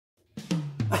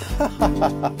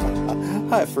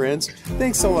Hi friends,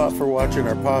 thanks a lot for watching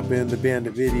our Papa the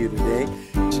Bandit video today.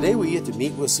 Today we get to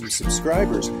meet with some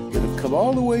subscribers that have come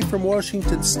all the way from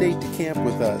Washington State to camp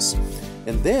with us.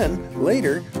 And then,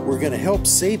 later, we're going to help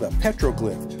save a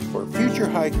petroglyph for future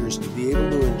hikers to be able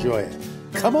to enjoy it.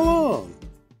 Come along!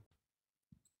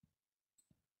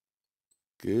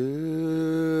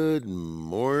 Good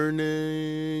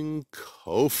morning,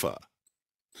 Kofa.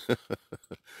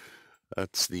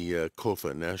 That's the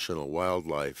Kofa National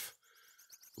Wildlife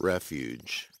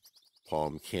Refuge,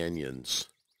 Palm Canyon's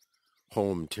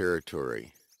home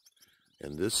territory.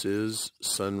 And this is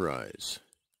sunrise.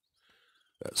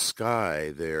 That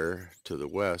sky there to the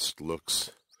west looks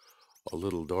a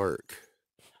little dark.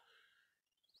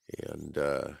 And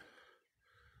the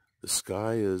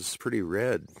sky is pretty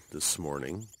red this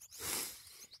morning.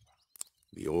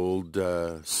 The old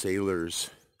sailor's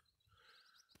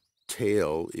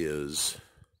tale is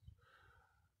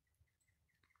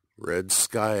red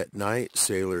sky at night,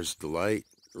 sailor's delight.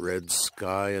 Red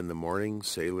sky in the morning,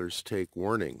 sailors take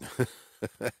warning.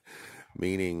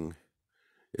 Meaning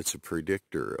it's a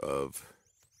predictor of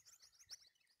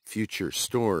future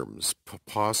storms,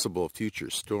 possible future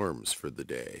storms for the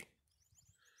day.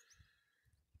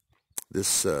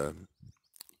 This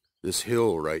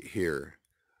hill right here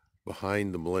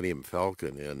behind the Millennium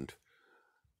Falcon and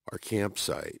our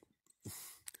campsite,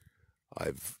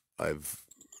 I've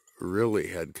really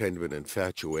had kind of an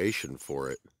infatuation for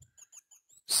it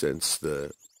since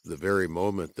the very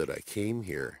moment that I came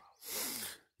here.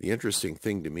 The interesting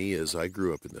thing to me is I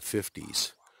grew up in the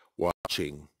 50s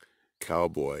watching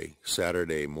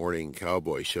Saturday morning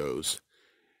cowboy shows,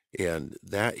 and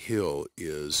that hill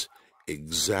is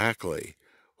exactly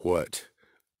what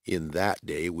in that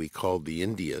day we called the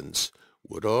Indians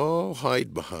would all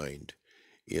hide behind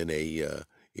in a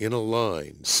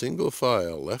line, single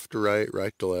file, left to right,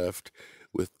 right to left,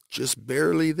 with just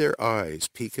barely their eyes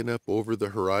peeking up over the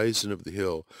horizon of the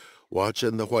hill,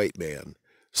 watching the white man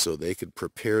so they could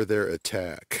prepare their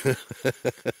attack.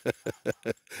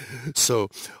 So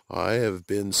I have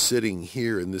been sitting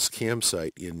here in this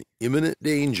campsite in imminent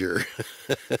danger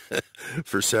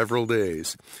for several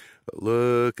days. But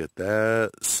look at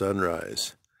that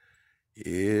sunrise.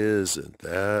 Isn't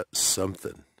that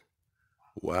something?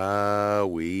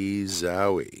 Wowee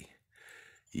zowie.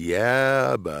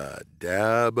 Yabba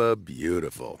dabba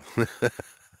beautiful.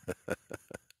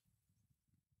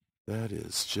 That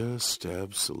is just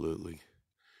absolutely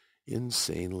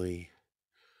insanely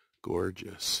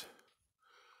gorgeous.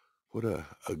 What a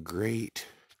great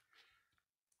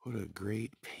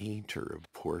painter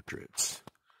of portraits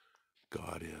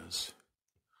God is.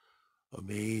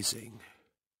 Amazing.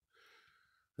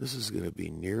 This is going to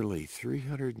be nearly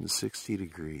 360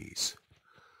 degrees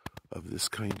of this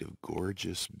kind of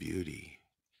gorgeous beauty.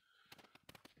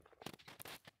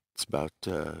 It's about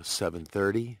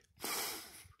 7:30. I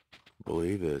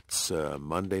believe it's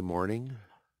Monday morning.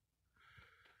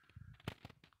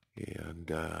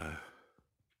 And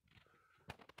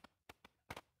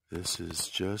this is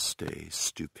just a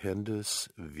stupendous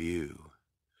view.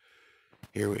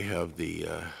 Here we have the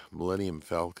Millennium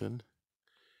Falcon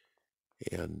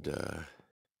and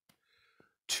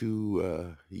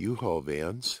two U-Haul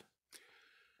vans.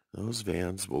 Those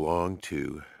vans belong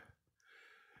to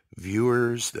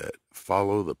viewers that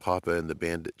follow the Papa and the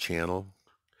Bandit channel,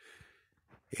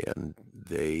 and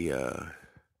they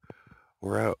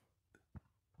were out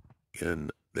in,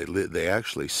 they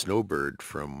actually snowbirded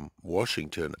from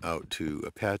Washington out to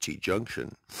Apache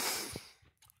Junction,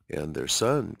 and their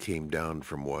son came down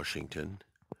from Washington,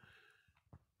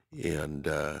 and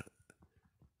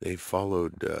they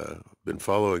been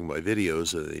following my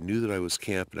videos, and they knew that I was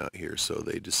camping out here, so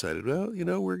they decided, well, you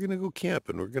know, we're going to go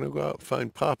camping. We're going to go out and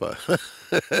find Papa,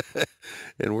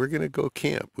 and we're going to go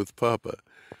camp with Papa.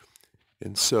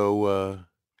 And so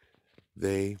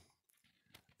they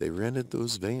rented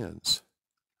those vans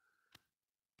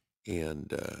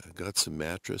and got some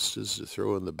mattresses to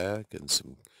throw in the back and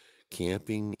some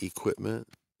camping equipment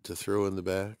to throw in the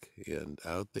back, and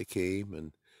out they came,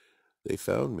 and they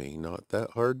found me. Not that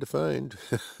hard to find.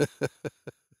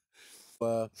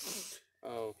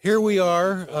 Here we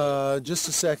are, just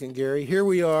a second, Gary. Here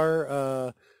we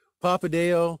are, Papa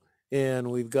Dale, and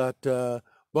we've got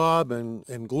Bob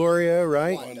and Gloria,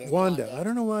 right? Wanda. I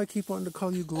don't know why I keep wanting to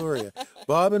call you Gloria.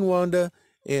 Bob and Wanda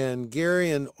and Gary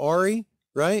and Ari,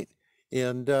 right?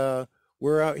 And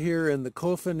we're out here in the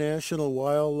Kofa National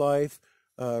Wildlife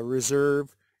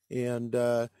Reserve, and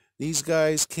these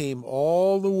guys came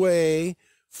all the way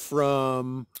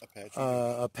from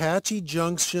Apache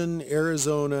Junction,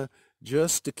 Arizona,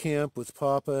 just to camp with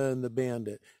Papa and the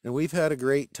Bandit, and we've had a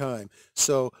great time.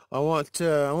 So I want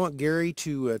Gary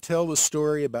to tell the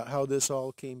story about how this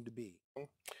all came to be.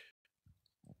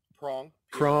 Prong.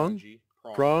 Prong? P-R-O-N-G.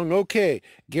 Prong. Prong, okay.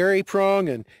 Gary Prong,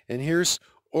 and here's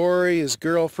Ori, his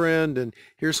girlfriend, and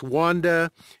here's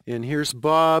Wanda, and here's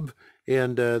Bob,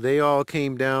 and they all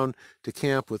came down to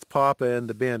camp with Papa and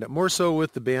the Bandit. More so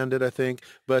with the Bandit, I think,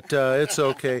 but it's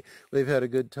okay. They've had a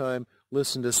good time.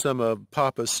 Listen to some of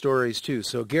Papa's stories, too.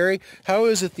 So, Gary, how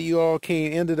is it that you all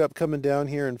ended up coming down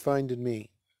here and finding me?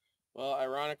 Well,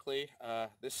 ironically,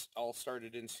 this all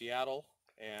started in Seattle,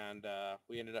 and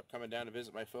we ended up coming down to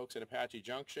visit my folks at Apache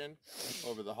Junction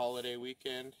over the holiday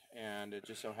weekend, and it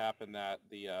just so happened that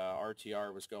the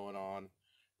RTR was going on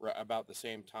about the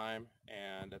same time,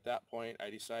 and at that point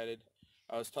I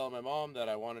was telling my mom that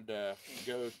I wanted to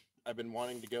go. I've been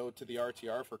wanting to go to the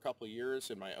RTR for a couple of years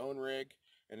in my own rig,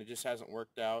 and it just hasn't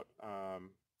worked out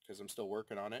because I'm still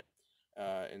working on it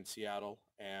in Seattle,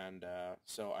 and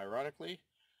so ironically,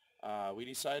 we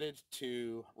decided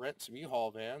to rent some U-Haul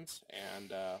vans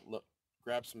and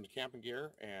grab some camping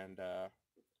gear and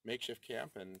makeshift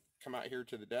camp and come out here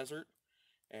to the desert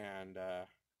and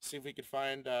see if we could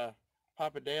find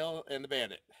Papa Dale and the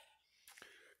Bandit.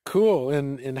 Cool.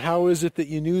 And how is it that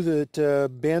you knew that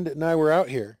Bandit and I were out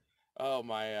here? Oh,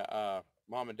 my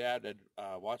mom and dad had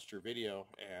watched your video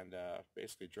and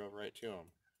basically drove right to them.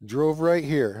 Drove right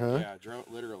here, huh? Yeah, drove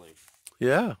literally.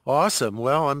 Yeah, awesome.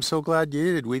 Well, I'm so glad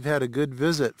you did. We've had a good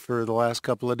visit for the last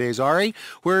couple of days. Ari,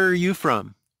 where are you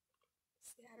from?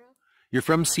 Seattle. You're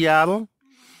from Seattle?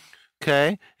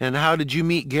 Okay. And how did you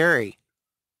meet Gary?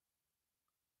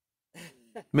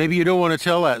 Maybe you don't want to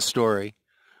tell that story.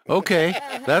 Okay,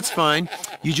 that's fine.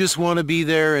 You just want to be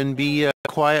there and be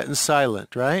quiet and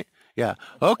silent, right? Yeah.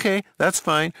 Okay, that's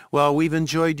fine. Well, we've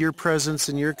enjoyed your presence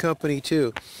and your company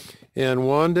too. And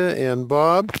Wanda and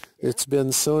Bob, it's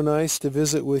been so nice to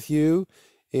visit with you.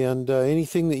 And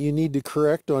anything that you need to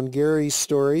correct on Gary's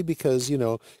story, because, you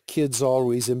know, kids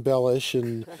always embellish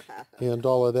and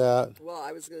all of that. Well,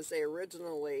 I was going to say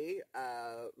originally,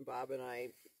 Bob and I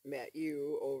met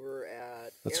you over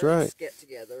at That's Eric's right.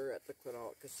 get-together at the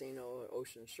Quinault Casino in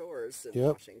Ocean Shores in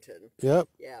Yep. Washington. Yep.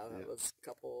 Yeah, that was a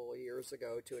couple years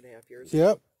ago, 2.5 years ago.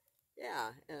 Yep. Yeah,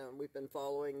 and we've been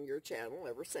following your channel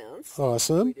ever since.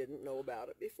 Awesome. We didn't know about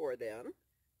it before then.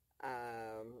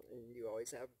 And you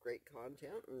always have great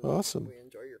content. And Awesome. we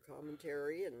enjoy your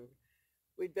commentary. And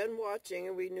we'd been watching,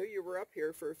 and we knew you were up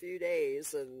here for a few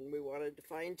days, and we wanted to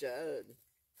find you. And,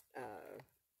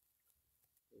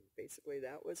 basically,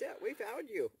 that was it. We found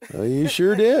you. You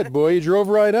sure did. Boy, you drove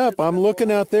right up. I'm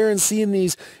looking out there and seeing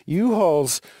these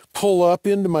U-Hauls pull up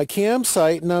into my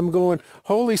campsite, and I'm going,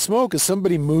 holy smoke, is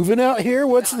somebody moving out here?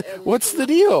 What's the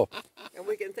deal? And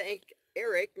we can thank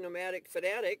Eric, Nomadic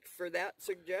Fanatic, for that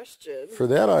suggestion. For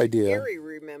that idea. Gary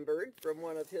remembered from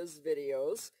one of his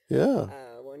videos. Yeah.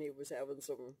 When he was having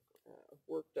some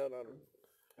work done on...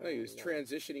 Oh, he was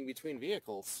transitioning between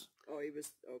vehicles. Oh, he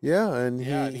was... Okay. Yeah, and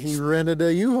he rented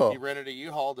a U-Haul. He rented a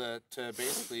U-Haul to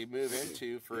basically move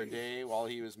into for a day while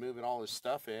he was moving all his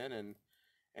stuff in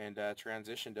and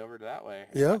transitioned over to that way.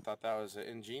 Yeah. I thought that was an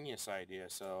ingenious idea,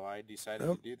 so I decided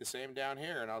to do the same down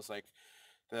here. And I was like,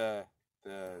 the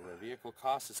vehicle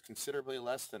cost is considerably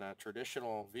less than a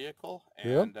traditional vehicle,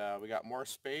 and we got more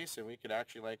space, and we could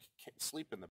actually like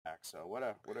sleep in the back. So what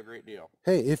a great deal.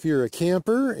 Hey, if you're a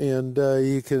camper and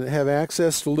you can have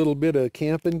access to a little bit of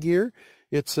camping gear,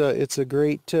 it's a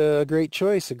great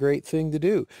choice, a great thing to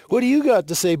do. What do you got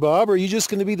to say, Bob? Or are you just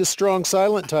going to be the strong,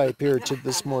 silent type here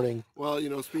this morning? Well, you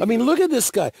know, I mean, look at this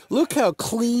guy. Look how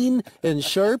clean and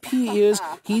sharp he is.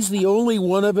 He's the only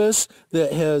one of us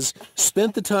that has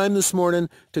spent the time this morning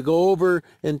to go over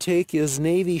and take his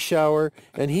Navy shower,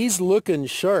 and he's looking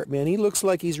sharp, man. He looks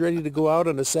like he's ready to go out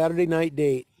on a Saturday night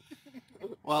date.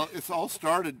 Well, it's all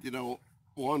started, you know,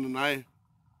 Juan and I,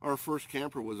 our first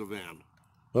camper was a van.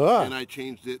 Ah. And I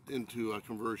changed it into a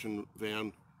conversion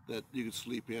van that you could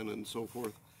sleep in and so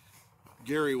forth.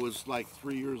 Gary was like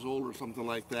 3 years old or something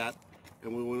like that,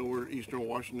 and we went over to Eastern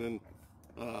Washington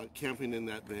camping in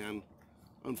that van.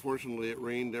 Unfortunately, it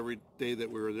rained every day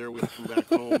that we were there. We had to come back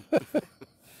home.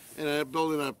 And I ended up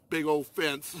building a big old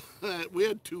fence. We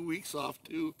had 2 weeks off,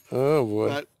 too. Oh, boy.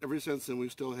 But ever since then,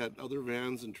 we've still had other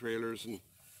vans and trailers, and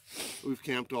we've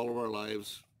camped all of our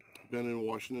lives. Been in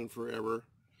Washington forever.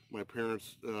 My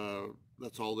parents,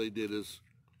 that's all they did is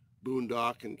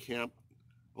boondock and camp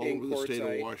all over the state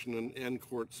of Washington and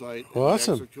Quartzsite.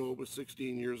 Awesome. In Mexico was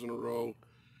 16 years in a row.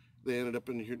 They ended up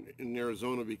in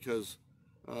Arizona because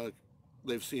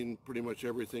they've seen pretty much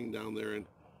everything down there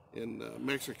in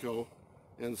Mexico.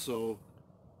 And so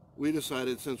we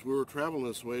decided, since we were traveling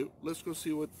this way, let's go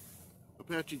see what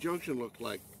Apache Junction looked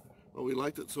like. Well, we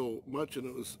liked it so much, and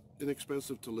it was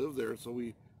inexpensive to live there, so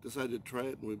we decided to try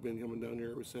it, and we've been coming down here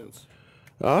ever since.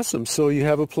 Awesome. So you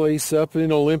have a place up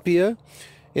in Olympia,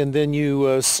 and then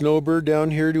you snowbird down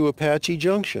here to Apache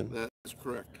Junction. That's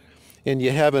correct. And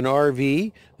you have an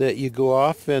RV that you go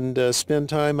off and spend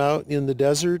time out in the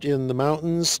desert, in the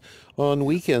mountains, on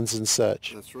weekends and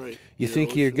such. That's right. You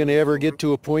think you're going to ever get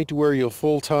to a point where you'll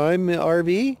full-time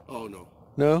RV? Oh, no.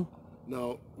 No?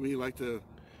 No, we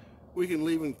can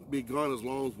leave and be gone as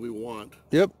long as we want.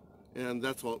 Yep. And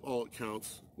that's all it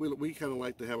counts. We kind of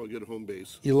like to have a good home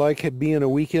base. You like being a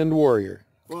weekend warrior?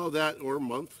 Well, that or a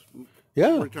month.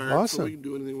 Yeah, retired, awesome. So we can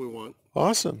do anything we want.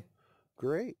 Awesome.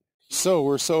 Great. So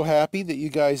we're so happy that you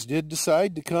guys did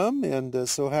decide to come, and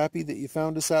so happy that you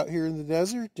found us out here in the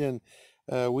desert, and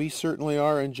we certainly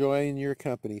are enjoying your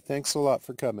company. Thanks a lot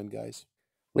for coming, guys.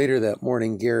 Later that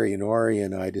morning, Gary and Ori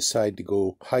and I decide to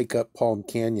go hike up Palm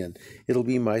Canyon. It'll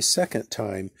be my second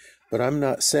time, but I'm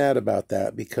not sad about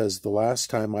that because the last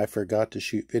time I forgot to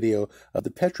shoot video of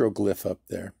the Petroglyph up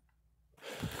there.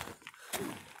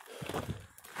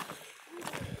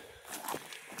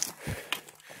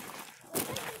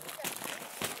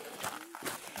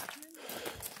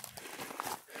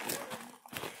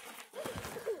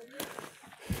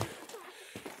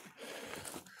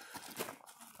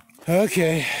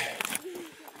 Okay,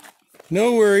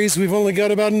 no worries, we've only got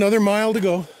about another mile to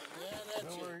go. Yeah,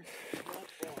 that's no worries.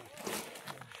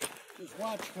 Just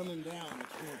watch coming down,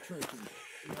 it's more tricky.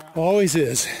 Yeah. Always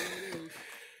is.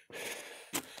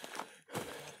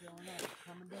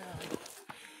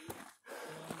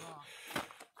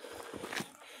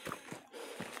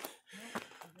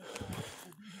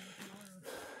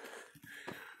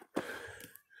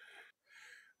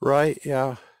 Right,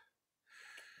 yeah.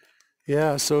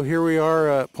 Yeah, so here we are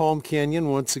at Palm Canyon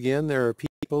once again. There are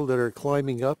people that are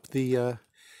climbing up the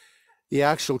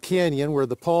actual canyon where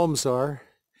the palms are.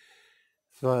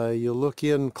 If you look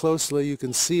in closely, you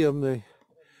can see them.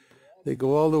 They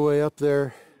go all the way up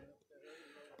there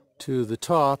to the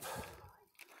top.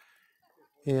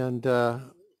 And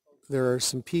there are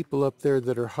some people up there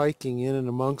that are hiking in and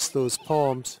amongst those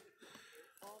palms.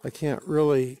 I can't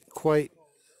really quite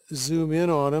zoom in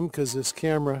on them because this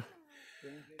camera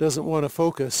doesn't want to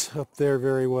focus up there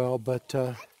very well, but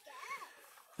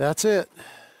that's it.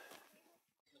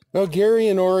 Well, Gary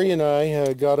and Ori and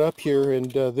I got up here,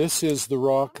 and this is the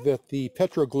rock that the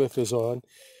Petroglyph is on.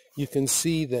 You can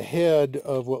see the head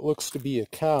of what looks to be a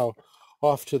cow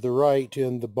off to the right,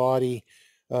 and the body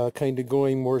kind of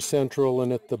going more central,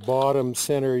 and at the bottom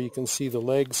center you can see the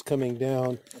legs coming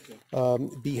down.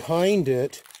 Behind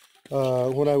it,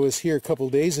 when I was here a couple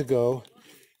days ago,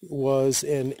 was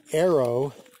an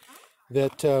arrow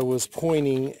that was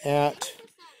pointing at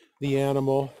the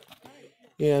animal,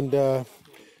 and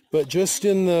but just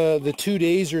in the 2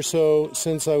 days or so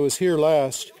since I was here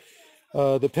last,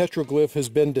 the Petroglyph has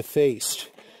been defaced.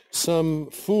 Some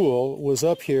fool was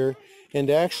up here and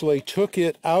actually took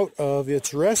it out of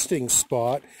its resting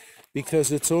spot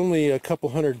because it's only a couple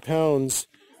 100 pounds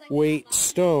weight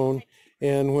stone,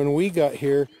 and when we got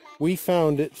here we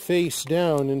found it face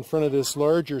down in front of this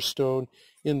larger stone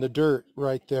in the dirt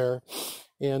right there.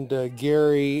 And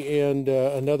Gary and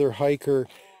another hiker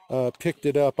picked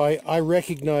it up. I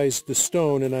recognized the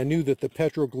stone, and I knew that the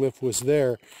Petroglyph was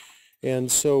there.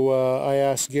 And so I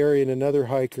asked Gary and another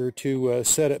hiker to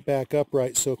set it back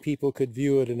upright so people could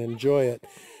view it and enjoy it.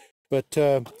 But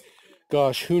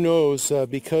gosh, who knows,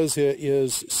 because it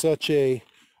is such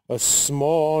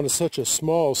such a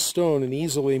small stone and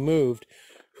easily moved,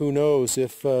 who knows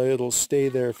if it'll stay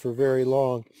there for very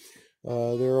long.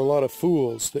 There are a lot of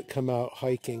fools that come out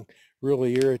hiking.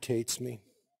 Really irritates me.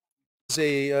 This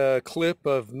is a clip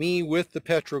of me with the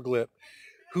Petroglyph.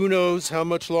 Who knows how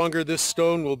much longer this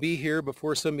stone will be here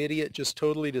before some idiot just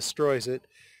totally destroys it.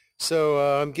 So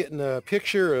I'm getting a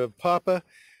picture of Papa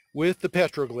with the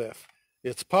Petroglyph.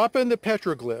 It's Papa and the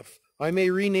Petroglyph. I may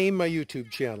rename my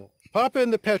YouTube channel. Papa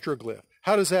and the Petroglyph.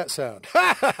 How does that sound?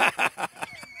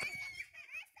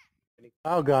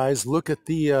 Wow, guys, look at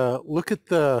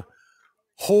the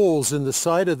holes in the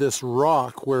side of this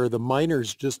rock where the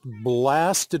miners just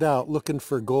blasted out looking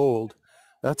for gold.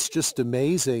 That's just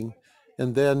amazing.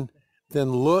 And then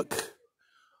look,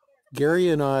 Gary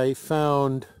and I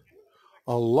found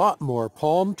a lot more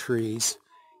palm trees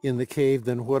in the cave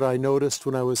than what I noticed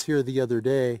when I was here the other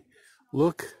day.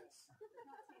 Look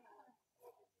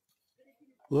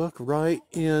right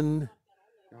in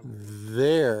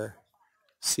there.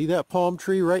 See that palm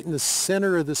tree right in the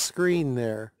center of the screen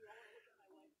there?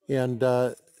 And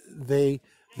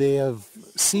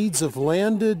Seeds have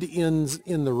landed in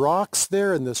the rocks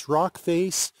there, in this rock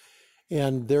face,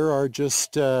 and there are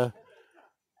just a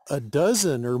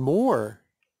dozen or more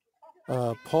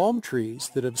palm trees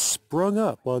that have sprung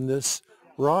up on this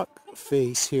rock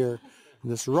face here.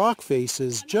 And this rock face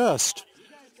is just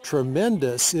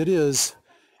tremendous.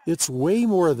 It's way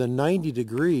more than 90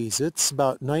 degrees. It's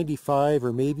about 95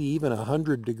 or maybe even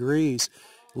 100 degrees,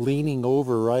 leaning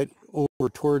right over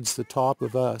towards the top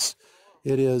of us.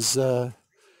 It is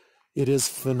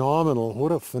phenomenal.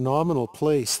 What a phenomenal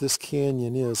place this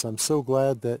canyon is. I'm so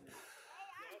glad that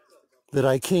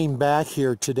I came back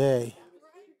here today.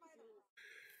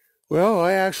 Well,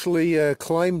 I actually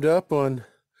climbed up on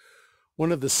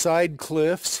one of the side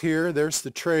cliffs here. There's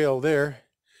the trail there.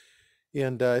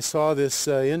 And I saw this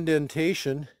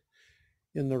indentation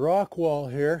in the rock wall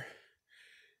here.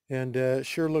 And it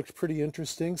sure looked pretty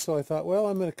interesting. So I thought, well,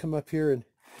 I'm going to come up here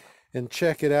and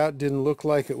check it out. Didn't look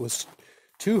like it was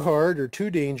too hard or too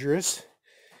dangerous.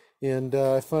 And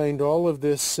I find all of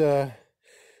this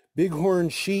bighorn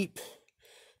sheep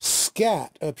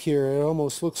scat up here. It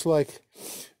almost looks like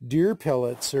deer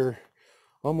pellets or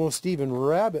almost even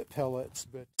rabbit pellets.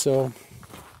 But so,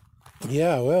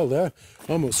 yeah, well, that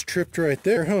almost tripped right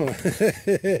there, huh?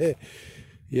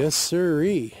 Yes,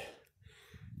 sirree.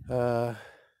 Yeah,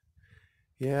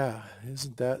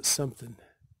 isn't that something?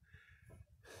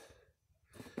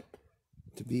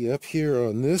 To be up here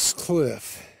on this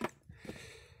cliff.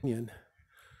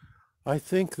 I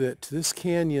think that this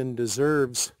canyon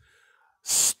deserves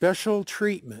special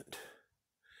treatment.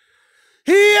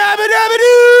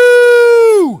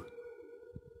 Yabba-dabba-doo!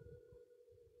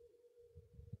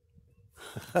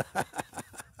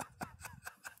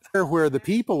 Where the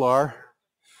people are,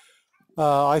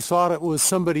 I thought it was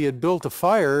somebody had built a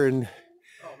fire, and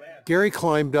Gary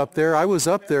climbed up there. I was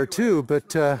up there too, but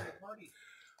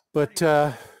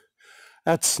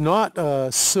that's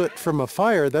not soot from a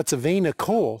fire. That's a vein of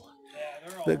coal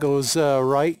that goes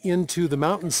right into the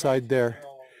mountainside there.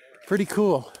 Pretty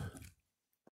cool.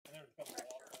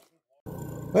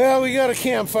 Well, we got a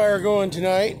campfire going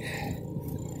tonight,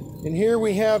 and here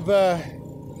we have a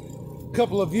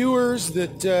couple of viewers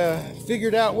that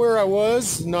figured out where I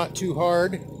was. Not too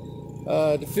hard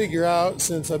to figure out,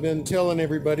 since I've been telling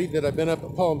everybody that I've been up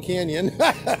at Palm Canyon.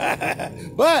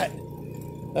 But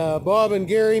Bob and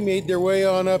Gary made their way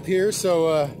on up here,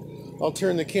 so I'll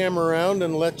turn the camera around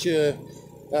and let you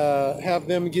have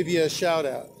them give you a shout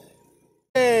out.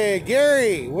 Hey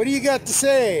Gary, what do you got to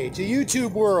say to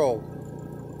YouTube world?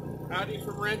 Howdy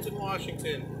from Renton,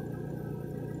 Washington.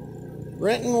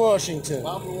 Renton, Washington.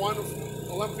 Bob and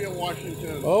Olympia,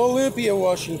 Washington. Olympia,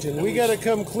 Washington. We got to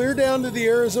come clear down to the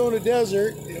Arizona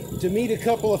desert to meet a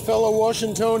couple of fellow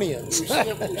Washingtonians. We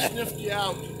sniffed you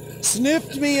out.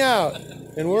 Sniffed me out.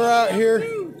 And we're out here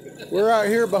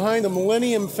behind the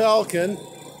Millennium Falcon.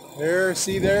 There,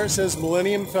 see there, it says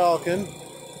Millennium Falcon.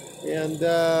 And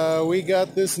we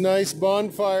got this nice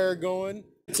bonfire going.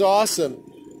 It's awesome.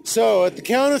 So at the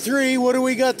count of 3, what do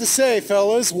we got to say,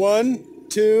 fellas? 1,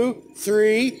 2,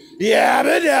 3.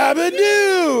 Yabba dabba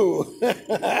doo!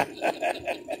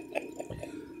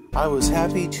 I was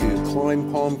happy to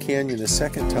climb Palm Canyon a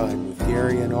second time with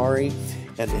Gary and Ari,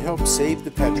 and to help save the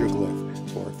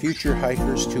Petroglyph for future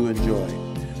hikers to enjoy.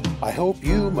 I hope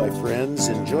you, my friends,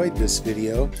 enjoyed this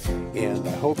video, and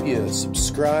I hope you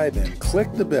subscribe and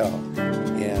click the bell,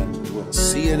 and we'll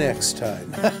see you next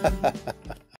time.